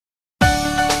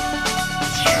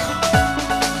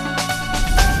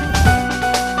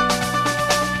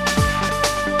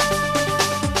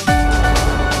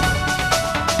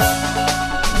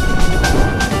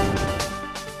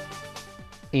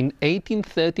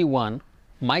1831,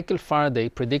 Michael Faraday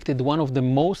predicted one of the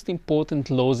most important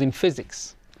laws in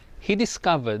physics. He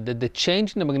discovered that the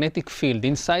change in the magnetic field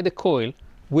inside the coil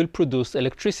will produce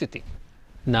electricity.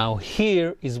 Now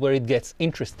here is where it gets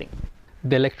interesting.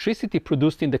 The electricity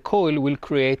produced in the coil will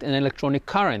create an electronic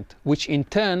current, which in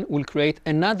turn will create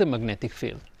another magnetic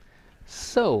field.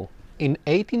 So, in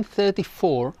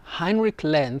 1834, Heinrich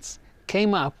Lenz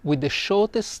came up with the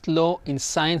shortest law in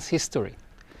science history.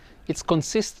 It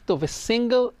consisted of a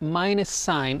single minus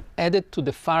sign added to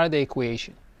the Faraday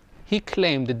equation. He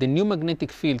claimed that the new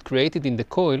magnetic field created in the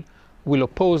coil will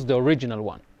oppose the original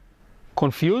one.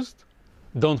 Confused?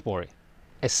 Don't worry.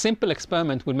 A simple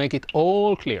experiment will make it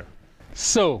all clear.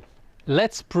 So,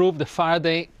 let's prove the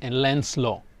Faraday and Lenz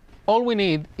law. All we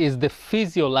need is the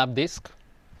Physio Labdisc,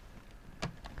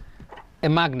 a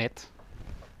magnet,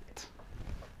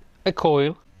 a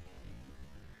coil,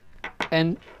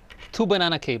 and 2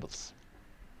 banana cables.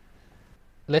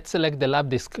 Let's select the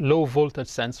Labdisc low voltage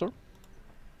sensor,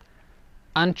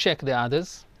 uncheck the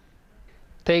others,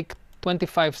 take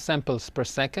 25 samples per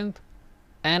second,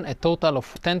 and a total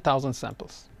of 10,000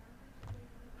 samples.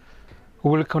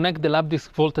 We will connect the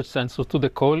Labdisc voltage sensor to the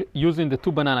coil using the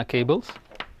 2 banana cables.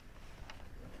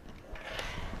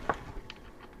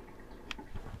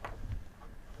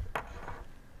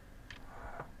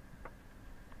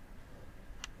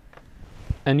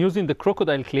 And using the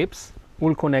crocodile clips,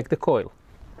 we'll connect the coil.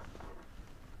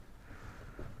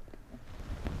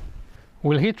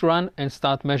 We'll hit run and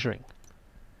start measuring.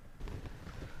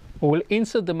 We will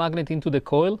insert the magnet into the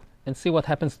coil and see what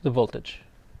happens to the voltage.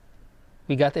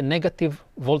 We got a negative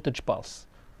voltage pulse.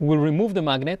 We'll remove the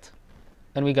magnet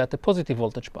and we got a positive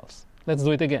voltage pulse. Let's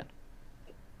do it again.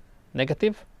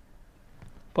 Negative,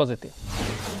 positive.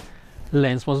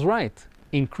 Lenz was right.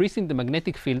 Increasing the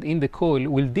magnetic field in the coil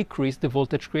will decrease the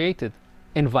voltage created,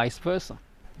 and vice versa.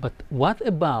 But what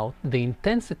about the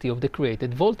intensity of the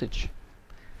created voltage?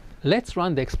 Let's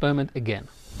run the experiment again.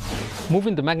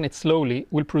 Moving the magnet slowly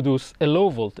will produce a low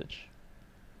voltage,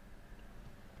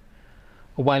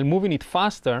 while moving it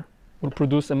faster will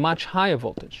produce a much higher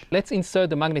voltage. Let's insert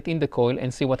the magnet in the coil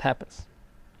and see what happens.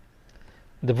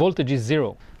 The voltage is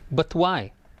 0. But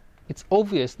why? It's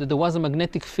obvious that there was a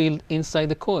magnetic field inside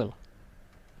the coil.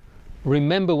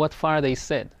 Remember what Faraday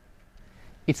said.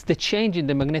 It's the change in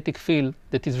the magnetic field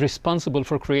that is responsible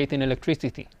for creating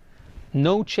electricity.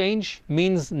 No change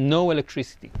means no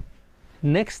electricity.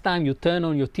 Next time you turn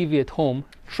on your TV at home,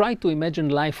 try to imagine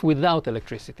life without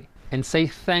electricity and say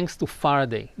thanks to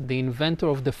Faraday, the inventor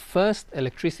of the first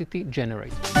electricity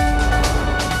generator.